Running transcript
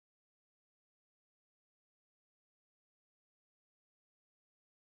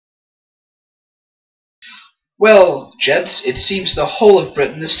Well, gents, it seems the whole of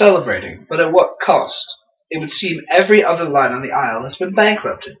Britain is celebrating, but at what cost? It would seem every other line on the Isle has been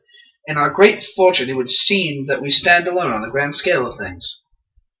bankrupted. In our great fortune, it would seem that we stand alone on the grand scale of things.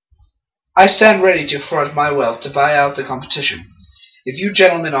 I stand ready to front my wealth to buy out the competition. If you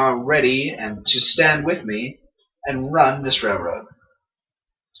gentlemen are ready and to stand with me and run this railroad.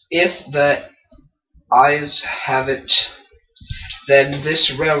 If the eyes have it, then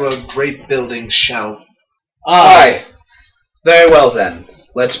this railroad great building shall... Aye! Very well then.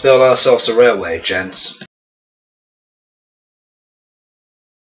 Let's build ourselves a railway, gents.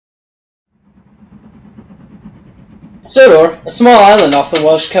 Sodor, a small island off the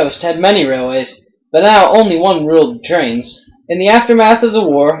Welsh coast, had many railways, but now only one ruled the trains. In the aftermath of the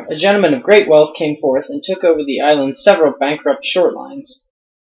war, a gentleman of great wealth came forth and took over the island's several bankrupt short lines.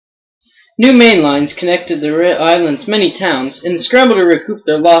 New main lines connected the island's many towns. In the scramble to recoup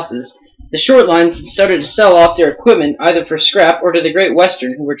their losses, the short lines had started to sell off their equipment either for scrap or to the Great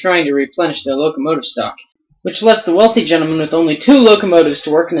Western, who were trying to replenish their locomotive stock, which left the wealthy gentleman with only 2 locomotives to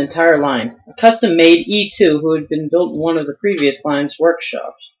work an entire line, a custom-made E2 who had been built in one of the previous line's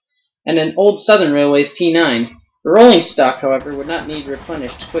workshops, and an old Southern Railway's T9. The rolling stock, however, would not need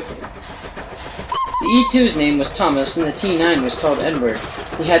replenished quickly. The E2's name was Thomas, and the T9 was called Edward.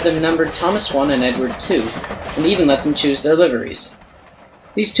 He had them numbered Thomas 1 and Edward 2, and even let them choose their liveries.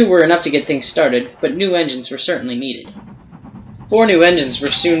 These 2 were enough to get things started, but new engines were certainly needed. 4 new engines were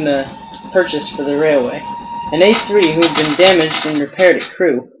soon purchased for the railway. An A3 who had been damaged and repaired at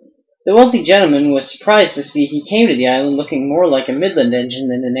Crewe. The wealthy gentleman was surprised to see he came to the island looking more like a Midland engine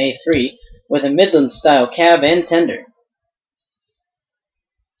than an A3, with a Midland-style cab and tender.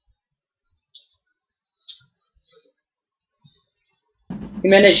 He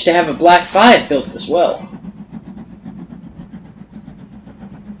managed to have a Black 5 built as well.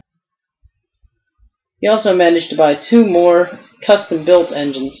 He also managed to buy 2 more custom-built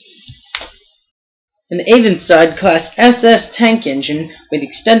engines. An Avonside class SS tank engine with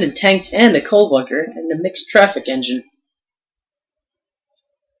extended tanks and a coal bunker, and a mixed traffic engine.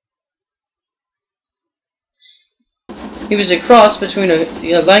 He was a cross between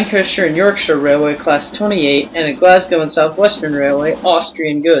a Lancashire and Yorkshire Railway Class 28 and a Glasgow and South Western Railway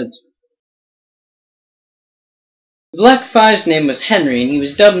Austrian goods. The Black 5's name was Henry, and he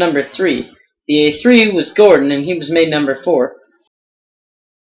was dubbed number 3. The A3 was Gordon, and he was made number 4.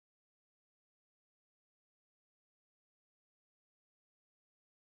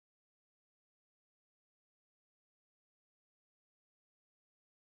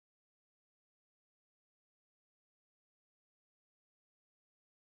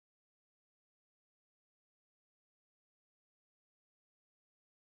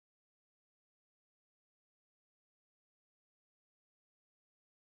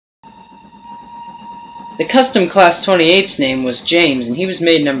 The Custom Class 28's name was James, and he was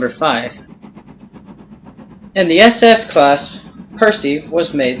made number 5. And the SS Class, Percy,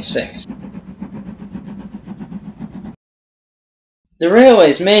 was made 6. The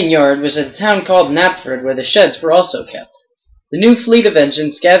railway's main yard was at a town called Knapford, where the sheds were also kept. The new fleet of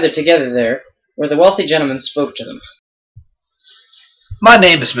engines gathered together there, where the wealthy gentleman spoke to them. My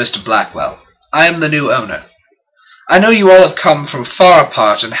name is Mr. Blackwell. I am the new owner. I know you all have come from far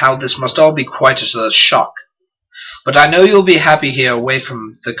apart, and how this must all be quite a shock. But I know you'll be happy here away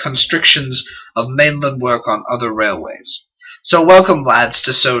from the constrictions of mainland work on other railways. So welcome, lads,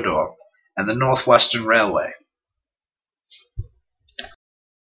 to Sodor and the North Western Railway.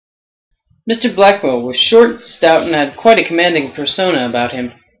 Mr. Blackwell was short, stout, and had quite a commanding persona about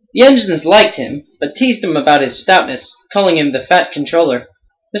him. The engines liked him, but teased him about his stoutness, calling him the Fat Controller.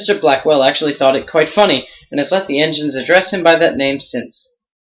 Mr. Blackwell actually thought it quite funny, and has let the engines address him by that name since.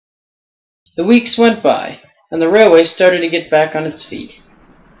 The weeks went by, and the railway started to get back on its feet.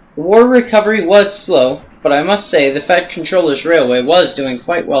 The war recovery was slow, but I must say the Fat Controller's railway was doing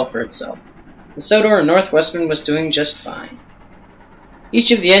quite well for itself. The Sodor and North Western was doing just fine.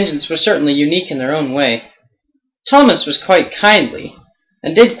 Each of the engines was certainly unique in their own way. Thomas was quite kindly,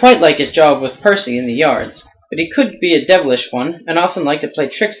 and did quite like his job with Percy in the yards, but he could be a devilish one, and often liked to play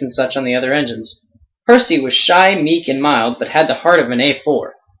tricks and such on the other engines. Percy was shy, meek, and mild, but had the heart of an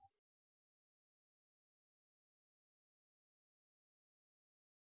A4.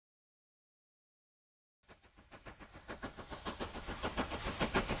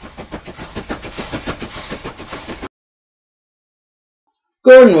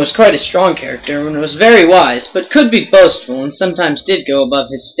 Gordon was quite a strong character, and was very wise, but could be boastful, and sometimes did go above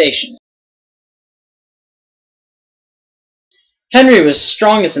his station. Henry was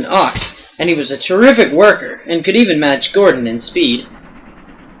strong as an ox, and he was a terrific worker, and could even match Gordon in speed.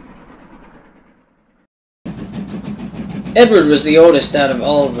 Edward was the oldest out of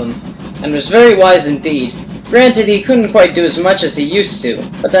all of them, and was very wise indeed. Granted, he couldn't quite do as much as he used to,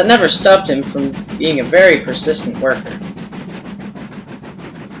 but that never stopped him from being a very persistent worker.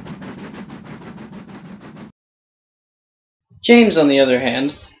 James, on the other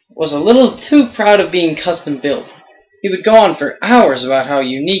hand, was a little too proud of being custom-built. He would go on for hours about how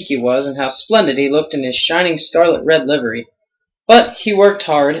unique he was and how splendid he looked in his shining scarlet-red livery. But he worked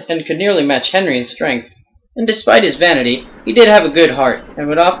hard and could nearly match Henry in strength, and despite his vanity, he did have a good heart and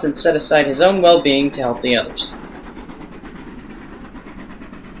would often set aside his own well-being to help the others.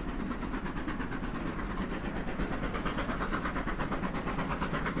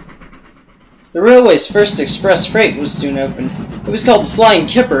 The railway's first express freight was soon opened. It was called Flying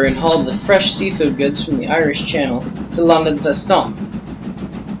Kipper and hauled the fresh seafood goods from the Irish Channel to London's Estampes.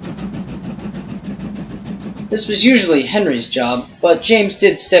 This was usually Henry's job, but James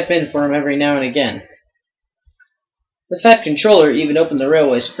did step in for him every now and again. The Fat Controller even opened the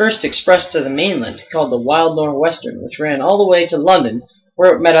railway's first express to the mainland, called the Wild Northwestern, which ran all the way to London,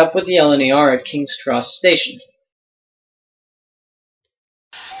 where it met up with the L&ER at King's Cross Station.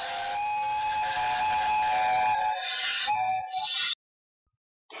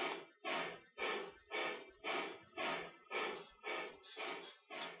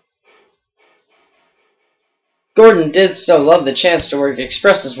 Gordon did still love the chance to work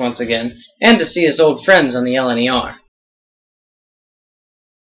expresses once again, and to see his old friends on the L&ER.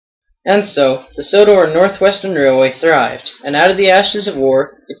 And so, the Sodor Northwestern Railway thrived, and out of the ashes of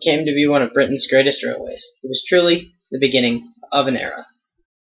war, it came to be one of Britain's greatest railways. It was truly the beginning of an era.